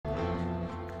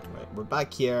we're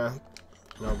back here,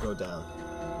 and I'll go down.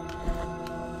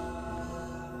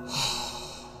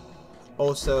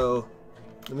 Also,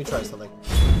 let me try something.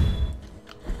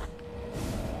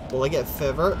 Will I get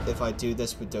favor if I do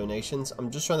this with donations? I'm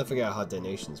just trying to figure out how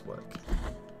donations work.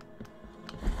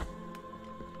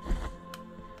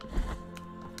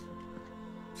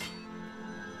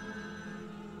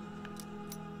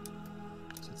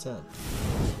 So 10.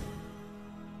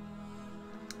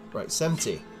 Right,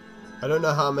 70. I don't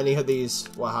know how many of these,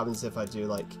 what happens if I do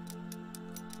like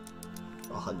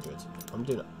 100. I'm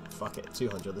doing it. Fuck it,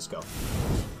 200, let's go.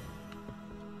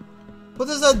 What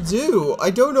does that do?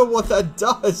 I don't know what that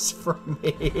does for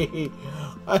me.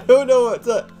 I don't know what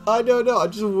that... I don't know. I'm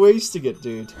just wasting it,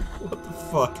 dude. What the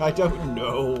fuck? I don't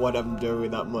know what I'm doing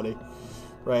with that money.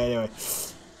 Right, anyway.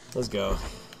 Let's go.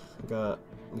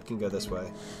 We can go this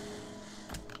way.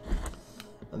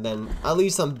 And then, at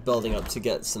least I'm building up to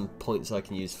get some points I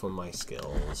can use for my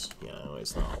skills. You know,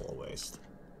 it's not all a waste.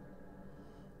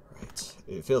 Right.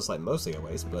 It feels like mostly a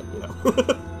waste, but, you know.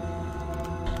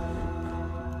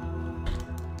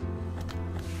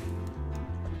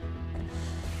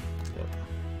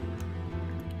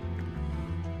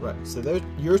 Right, so there,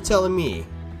 you're telling me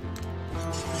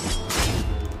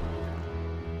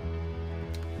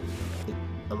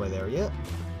am I there yet?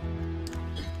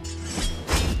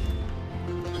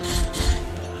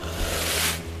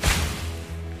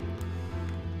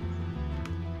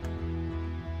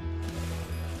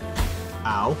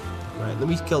 Ow. Right, let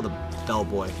me kill the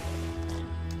bellboy.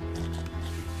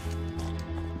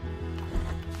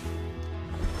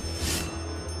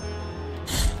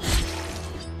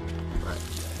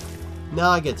 Now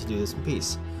I get to do this in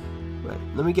peace. Right,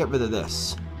 let me get rid of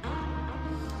this.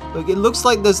 Look, it looks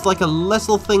like there's like a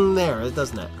little thing there,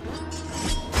 doesn't it?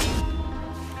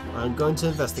 I'm going to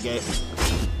investigate.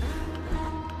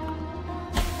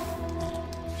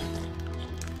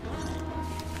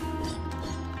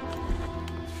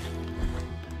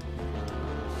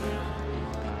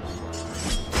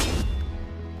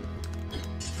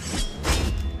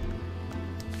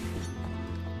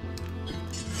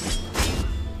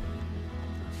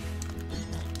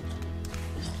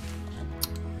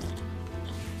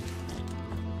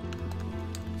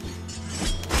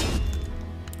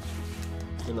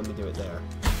 Let me do it there.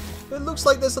 It looks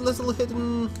like there's a little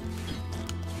hidden...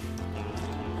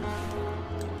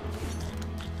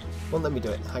 Won't let me do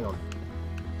it. Hang on.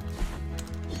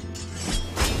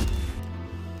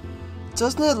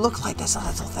 Doesn't it look like there's a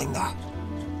little thing there?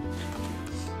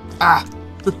 Ah!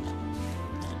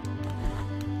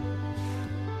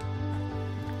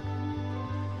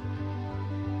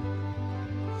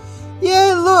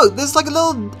 Yeah, look! There's like a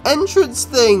little entrance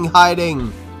thing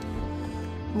hiding!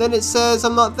 And then it says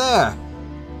I'm not there.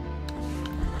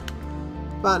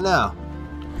 About now.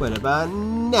 What about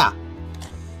now?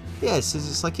 Yeah, it says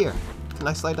it's like here. Can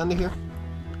I slide under here?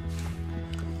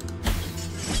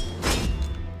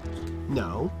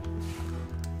 No.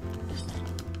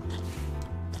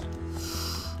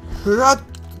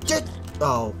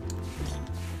 Oh.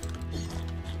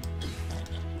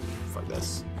 Fuck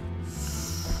this.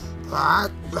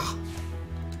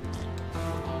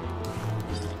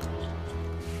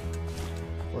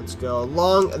 Let's go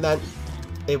along, and then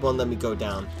it won't let me go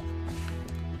down.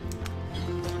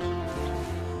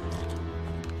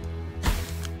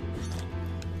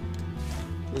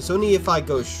 It's only if I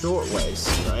go short ways,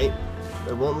 right?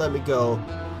 It won't let me go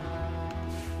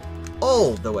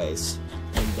all the ways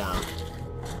and down.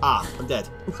 Ah, I'm dead.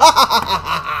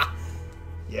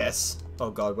 Yes. Oh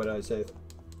god, what did I say?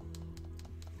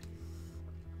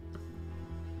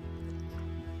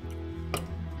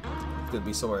 It's gonna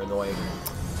be somewhere annoying.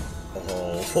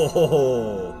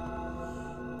 Oh,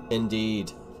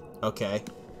 indeed. Okay,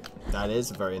 that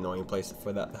is a very annoying place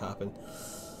for that to happen.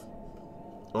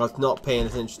 I was not paying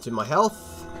attention to my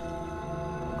health.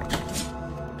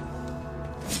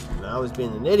 And I was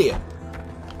being an idiot.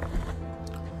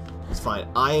 It's fine.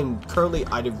 I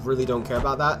really don't care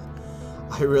about that.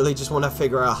 I really just want to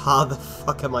figure out how the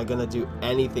fuck am I gonna do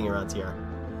anything around here.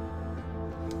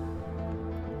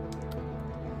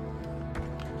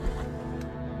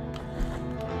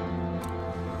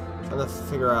 Trying to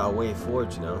figure out a way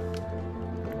forward, you know.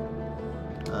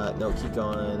 No, keep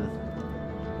going.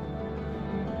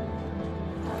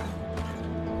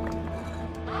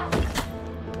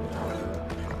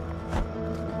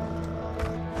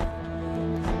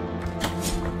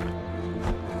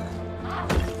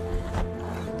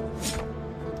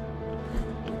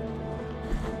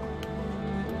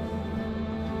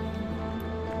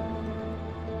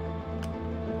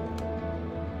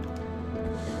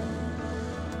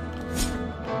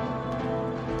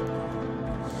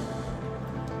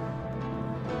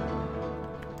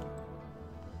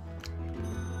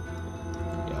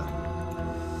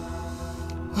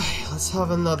 Let's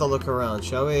have another look around,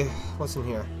 shall we? What's in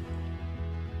here?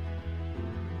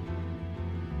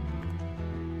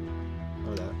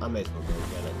 Oh, there. I may as well go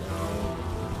get it now.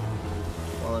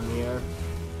 While I'm here.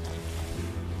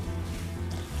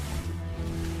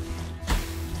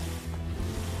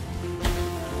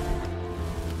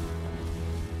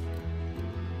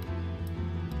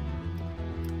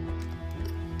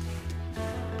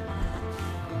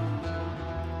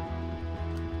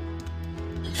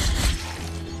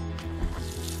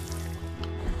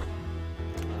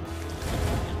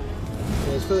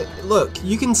 Look,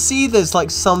 you can see there's like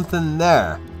something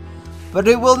there, but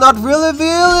it will not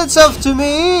reveal itself to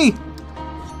me.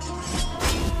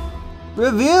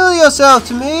 Reveal yourself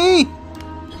to me.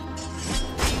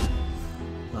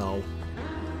 Oh,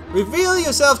 reveal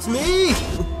yourself to me.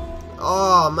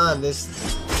 Oh man, this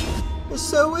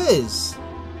so is.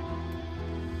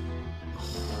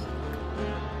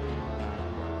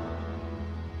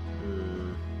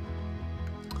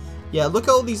 Yeah, look at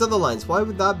all these other lines. Why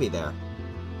would that be there?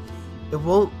 It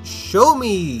won't show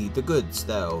me the goods,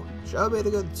 though. Show me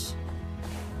the goods.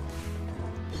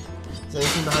 Is there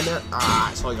anything behind there?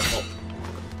 Ah, it's all your fault.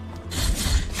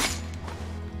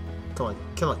 Come on,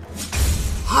 come on.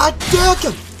 Hot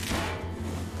chicken!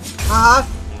 Hot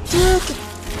chicken!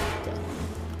 Okay.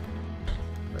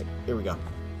 Right, here we go.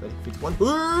 Ready? 3, 2, 1.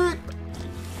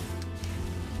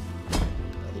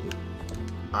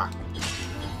 Ah.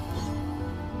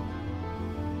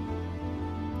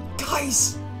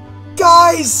 Guys!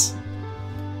 Guys!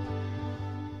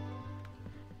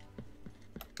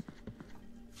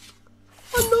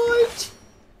 Annoyed!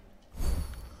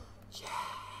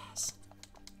 Yes!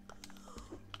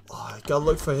 Oh, I gotta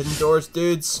look for hidden doors,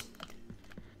 dudes.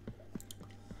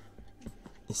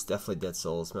 It's definitely Dead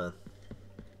Souls, man.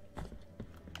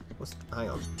 Hang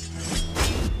on.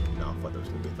 No, I thought there was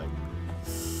gonna be a thing.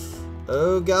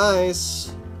 Oh,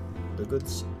 guys! The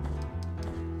goods.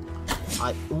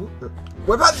 Ooh,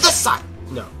 what about this side?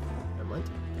 No. Never mind.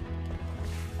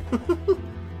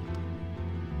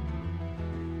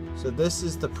 So this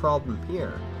is the problem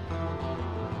here.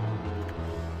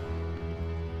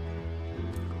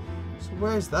 So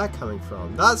where's that coming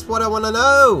from? That's what I want to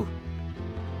know!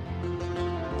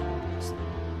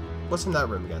 What's in that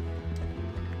room again?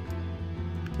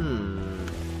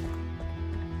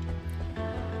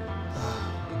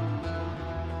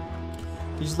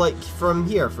 Just like from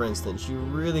here, for instance, you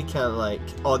really can't like.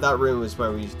 Oh, that room was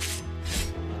where we.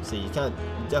 See, you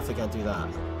definitely can't do that.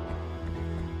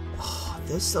 Oh,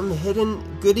 theres some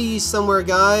hidden goodies somewhere,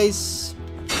 guys.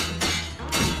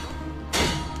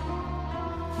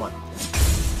 Come on.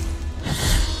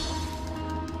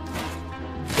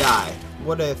 Die.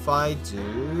 What if I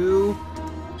do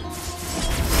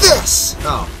this?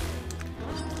 Oh.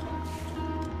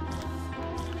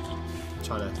 I'm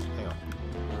trying to. Hang on.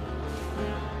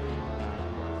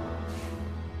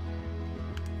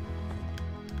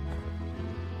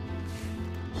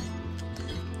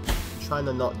 Trying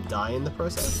to not die in the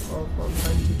process of what I'm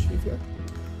trying to achieve here.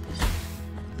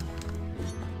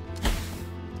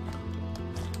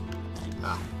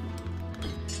 Ah.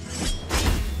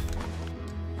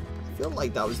 I feel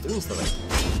like that was doing something,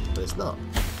 but it's not.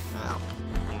 Ow.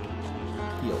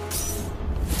 Heal.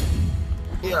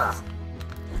 Yeah.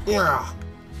 Yeah.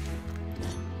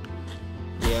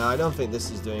 Yeah, I don't think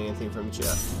this is doing anything for me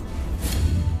yet.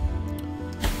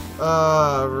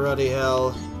 Ah, ruddy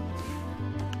hell.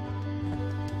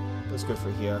 Let's go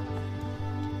for here.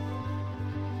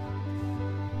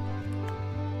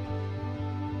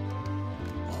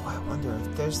 Oh, I wonder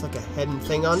if there's like a hidden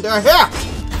thing under here.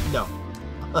 No.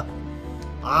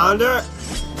 Under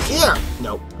here.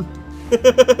 No.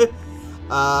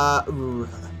 Ooh,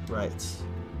 right.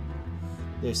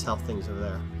 There's health things over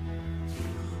there.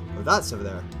 Oh, that's over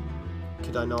there.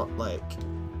 Could I not like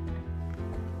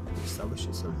establish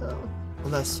it somehow?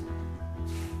 Unless,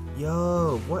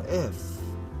 yo, what if?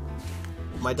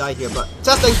 Might die here, but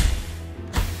testing.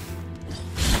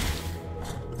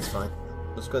 It's fine.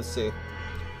 Let's go see.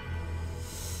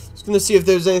 Just gonna see if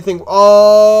there's anything.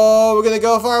 Oh, we're gonna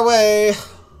go far away.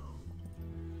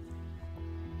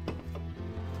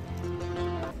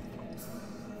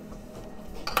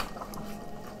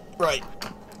 Right.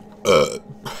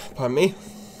 Pardon me.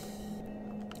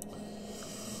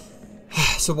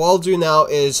 So what I'll do now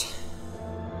is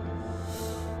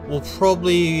we'll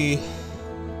probably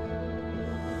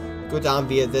go down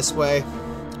via this way.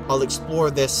 I'll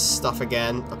explore this stuff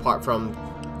again, apart from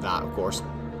that, of course.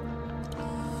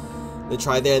 Then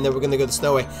try there, and then we're gonna go the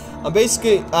snow way. I'm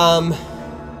basically,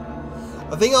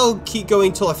 I think I'll keep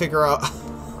going till I figure out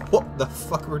what the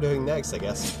fuck we're doing next, I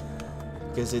guess.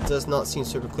 Because it does not seem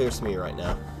super clear to me right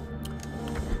now.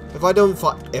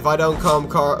 If I don't come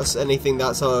across anything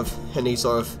that's of any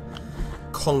sort of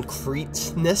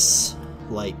concreteness,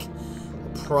 like,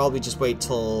 I'll probably just wait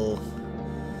till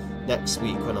next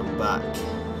week when I'm back.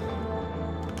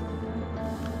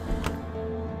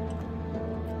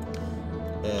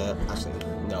 Actually,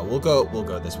 no, we'll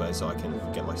go this way so I can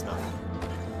get my stuff.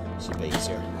 Should be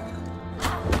easier.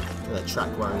 Gonna track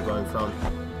where I'm going from.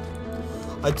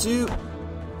 I do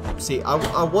see.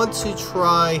 I want to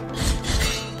try.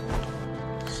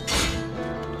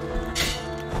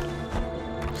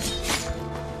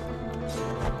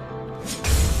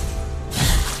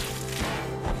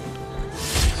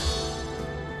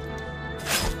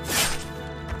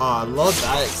 Oh, I love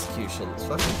that execution. It's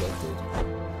fucking good, dude.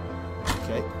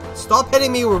 Okay. Stop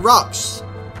hitting me with rocks!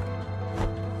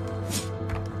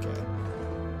 Okay.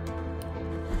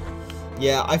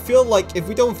 Yeah, I feel like if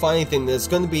we don't find anything, it's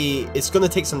gonna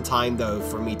take some time, though,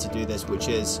 for me to do this, which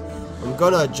is, I'm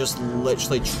gonna just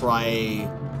literally try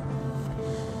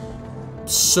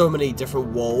so many different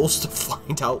walls to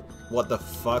find out what the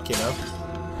fuck, you know?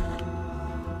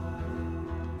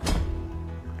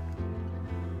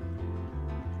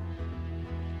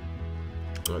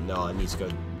 Oh, no, I need to go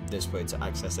this way to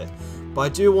access it. But I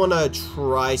do want to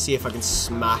try, see if I can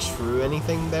smash through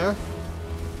anything there.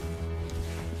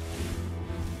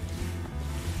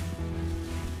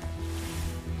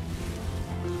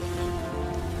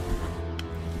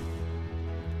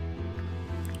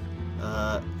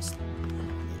 Let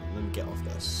me get off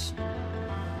this.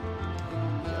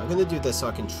 Yeah, I'm going to do this so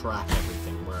I can track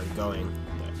everything, where I'm going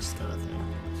next, kind of thing.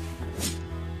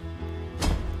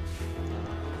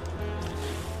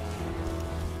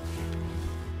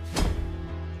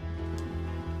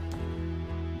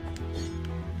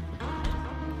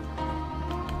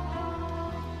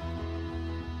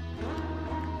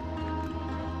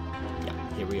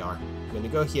 Here we are. I'm gonna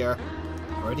go here.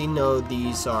 I already know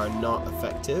these are not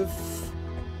effective,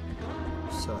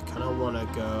 so I kind of want to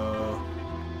go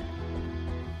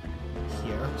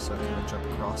here, so I can jump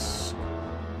across.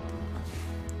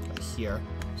 Go here,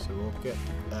 so we'll get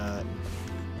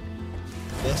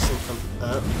this and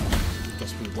come.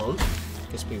 Guess we won't.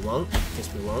 Guess we won't. Guess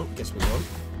we won't. Guess we won't.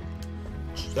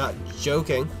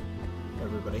 Joking,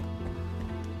 everybody.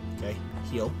 Okay,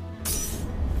 heal.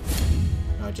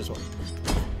 I just want.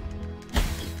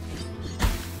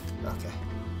 Okay.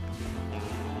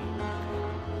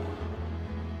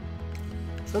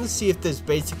 Trying to see if there's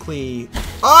basically.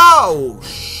 Oh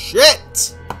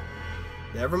shit!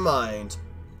 Never mind.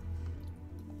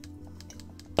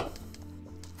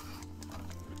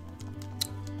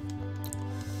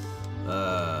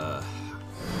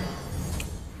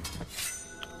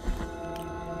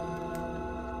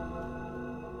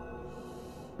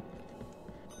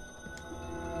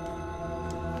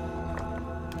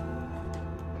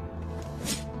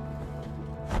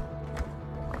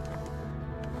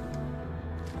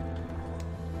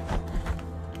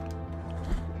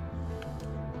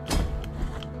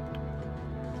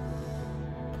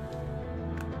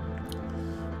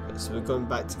 So we're going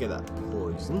back to get that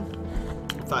poison.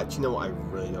 In fact, you know what? I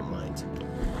really don't mind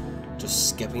just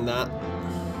skipping that,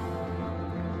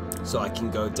 so I can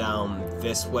go down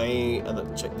this way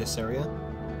and check this area.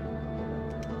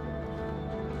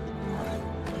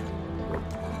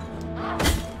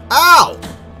 Ow!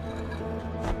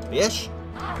 Bitch!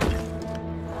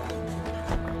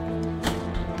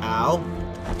 Ow!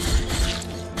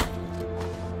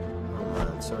 Oh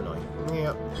man, so annoying.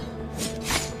 Yep.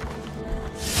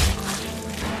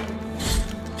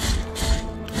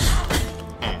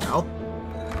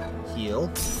 Heal.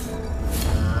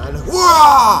 And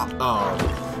whoa! Oh.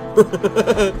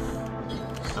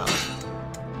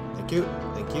 Thank you,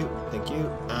 thank you, thank you,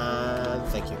 and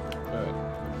thank you. Alright.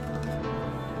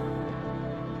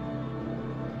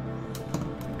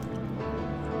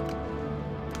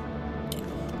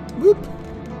 Whoop.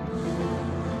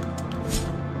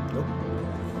 Nope.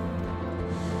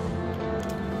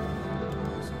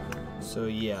 So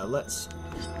yeah, let's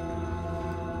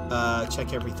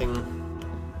check everything.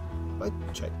 I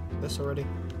checked this already.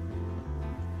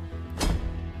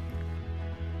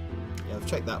 Yeah, I've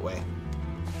checked that way.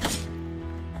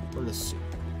 On this.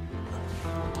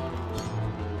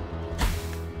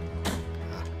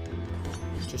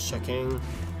 Just checking.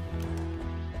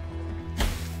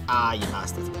 Ah, you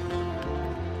bastard.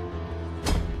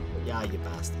 Yeah, you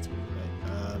bastard.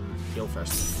 Right, heal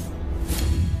first.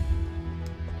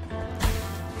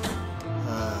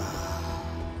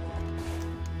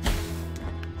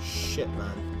 Shit,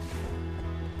 man.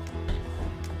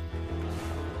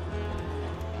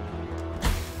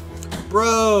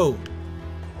 Bro!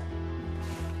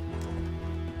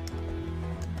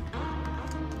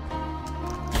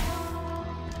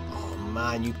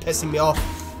 man, you pissing me off.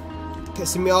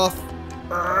 Pissing me off.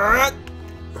 Have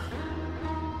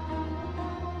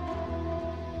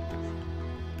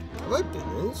I been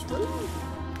in this room?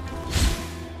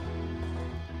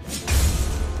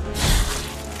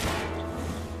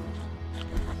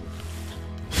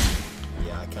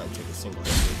 Yeah, I can't take a single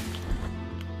hit.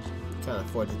 Can't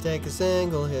afford to take a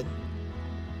single hit.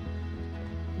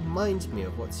 Reminds me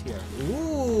of what's here.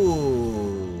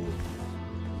 Ooh.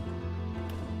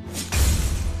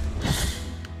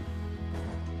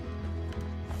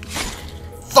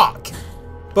 Fuck!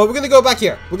 But we're gonna go back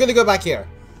here. We're gonna go back here.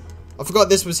 I forgot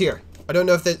this was here. I don't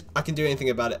know if I can do anything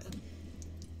about it.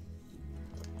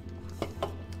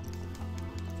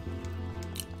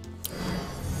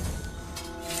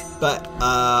 But,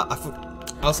 I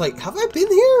was like, have I been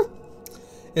here?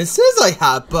 It says I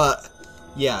have, but...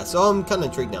 Yeah, so I'm kind of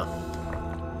intrigued now.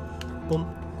 Boom.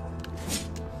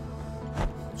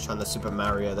 Trying to Super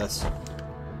Mario this.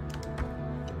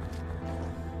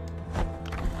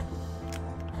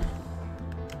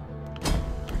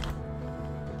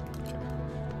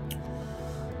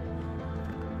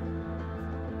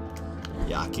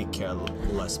 Yeah, I could care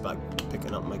less about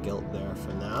picking up my guilt there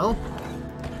for now.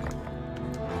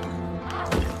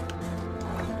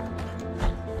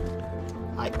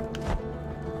 Hi.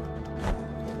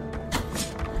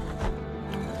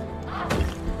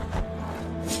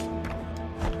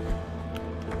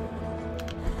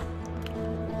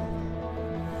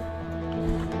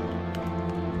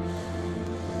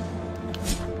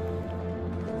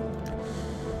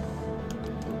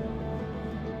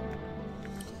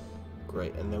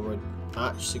 Great, and then we're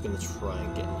actually going to try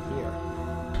and get in here.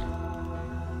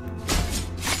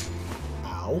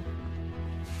 Ow.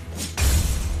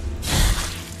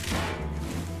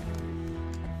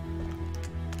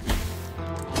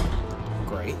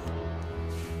 Great.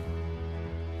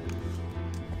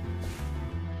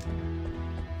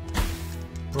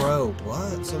 Bro,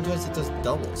 what? Sometimes it does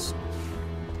doubles.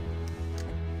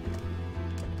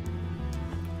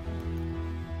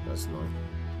 That's annoying.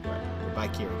 Right, we're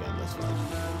back here again, that's fine.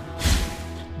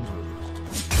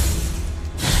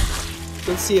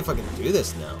 Let's see if I can do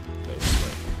this now,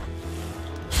 basically.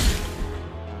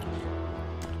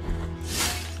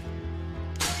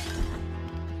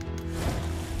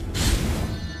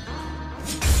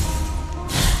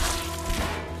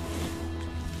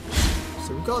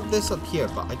 So we got this up here,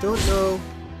 but I don't know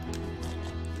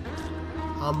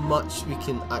how much we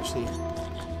can actually...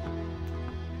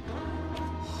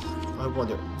 I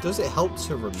wonder, does it help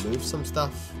to remove some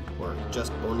stuff? Or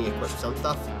just only equip some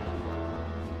stuff?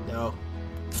 No.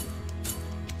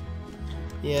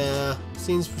 Yeah,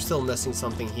 seems we're still missing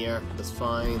something here. That's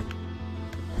fine.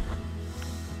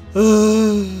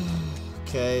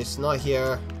 Okay, it's not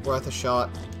here. Worth a shot.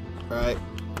 Right.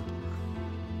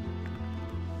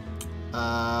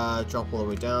 Drop all the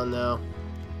way down now.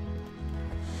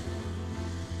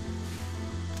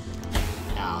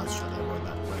 Ah, let's try to avoid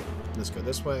that. Right. Let's go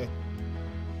this way.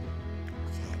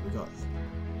 We got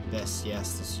this.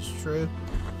 Yes, this is true.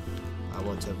 I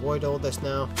want to avoid all this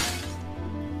now.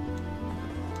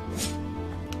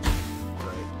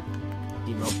 Great.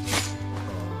 Emote.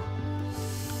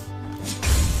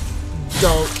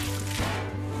 Don't.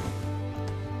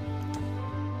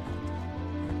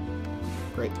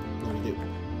 Great. What do we do?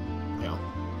 Yeah.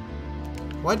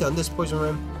 Have I done this poison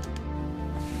room?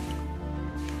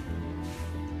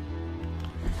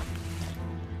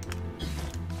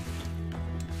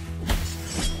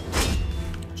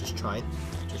 Just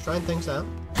trying things out.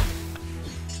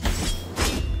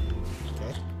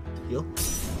 Okay, heal.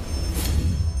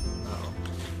 Uh-oh.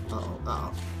 Uh-oh,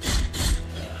 uh-oh.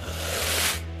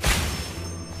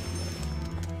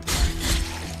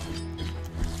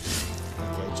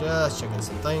 Okay, just checking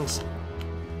some things.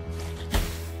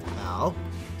 Ow.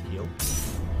 Heal.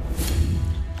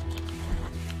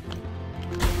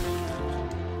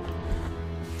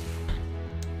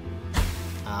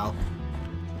 Ow.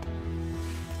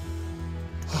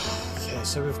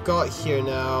 So we've got here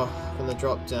now. I'm gonna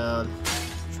drop down,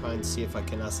 try and see if I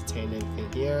can ascertain anything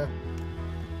here.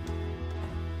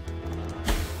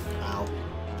 Ow.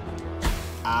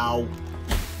 Ow.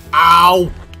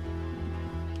 Ow!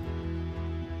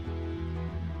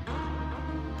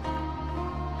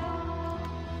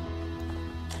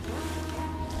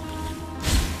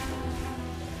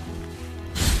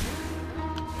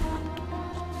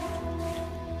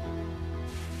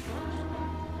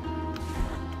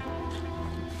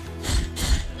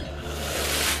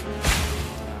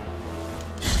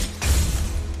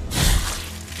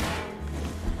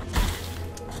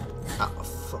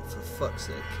 For fuck's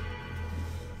sake.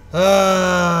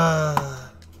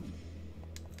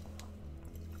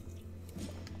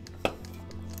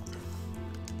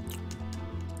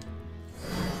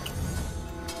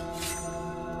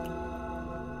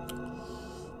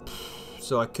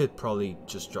 So I could probably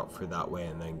just drop through that way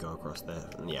and then go across there.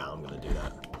 And yeah, I'm gonna do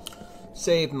that.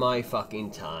 Save my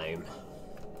fucking time.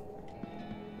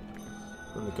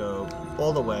 I'm gonna go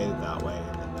all the way that way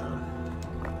and then down.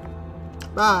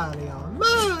 Mario!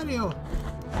 Mario!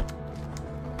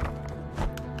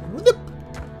 Whoop.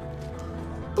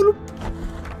 Bloop.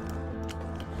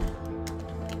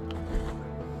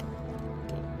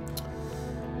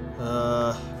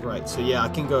 Right, so yeah, I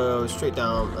can go straight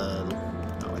down and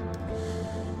that way.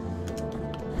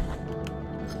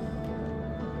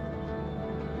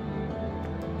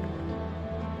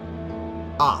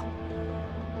 Ah.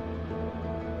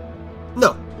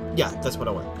 No. Yeah, that's what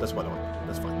I want. That's what I want.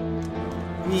 That's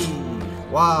fine. Wee.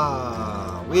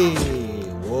 Wow. Wee.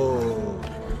 Whoa.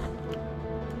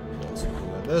 Yeah, so we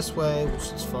can go this way,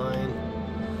 which is fine.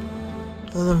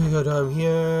 And then we go down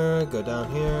here, go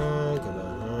down here, go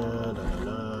down here, da da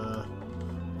da.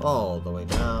 All the way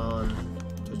down.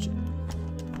 Touch it.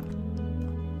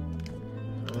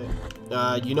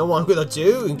 Alright. You know what I'm gonna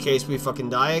do in case we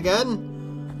fucking die again?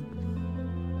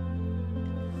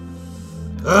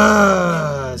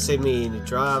 Save me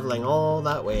traveling all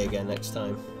that way again next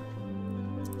time.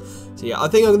 So yeah, I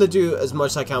think I'm gonna do as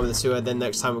much as I can with the sewer, then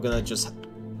next time we're gonna just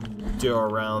do our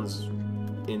rounds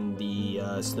in the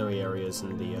snowy areas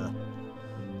and the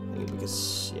thing,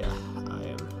 because yeah, I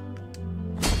am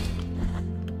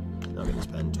not gonna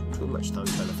spend too much time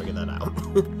trying to figure that out.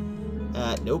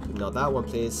 Nope, not that one,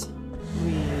 please.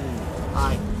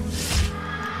 Hi.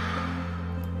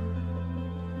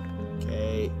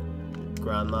 Okay,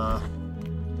 Grandma.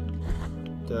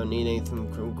 Don't need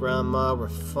anything from Grandma. We're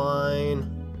fine.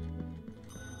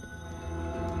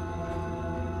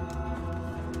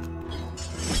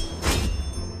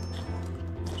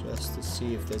 Just to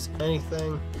see if there's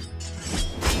anything.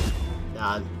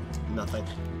 Nah, nothing.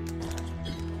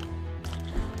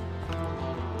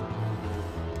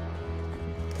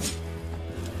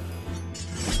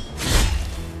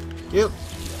 Yep.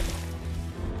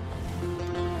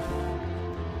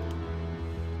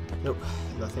 Nope.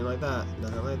 Nothing like that.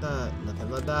 Nothing like that. Nothing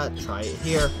like that. Try it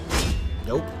here.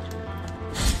 Nope.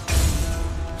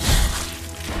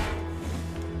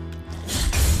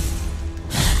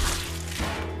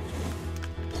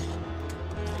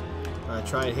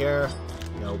 Try it here.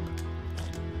 Nope.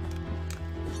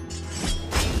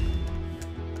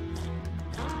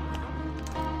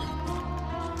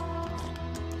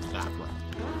 Ah, come on.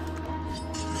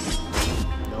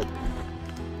 Nope.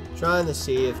 Trying to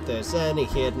see if there's any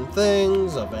hidden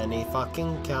things of any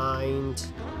fucking kind.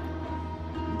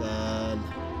 Then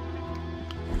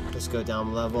let's go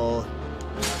down level.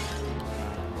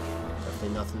 Definitely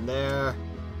nothing there.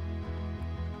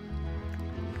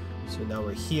 So now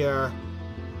we're here.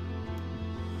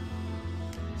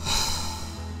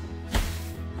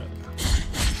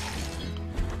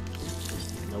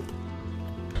 Nope.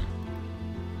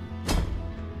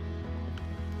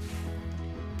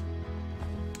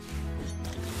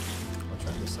 I'll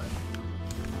try this side.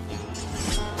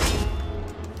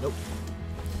 Nope.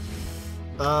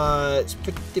 It's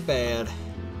pretty bad.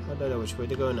 I don't know which way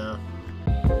to go now.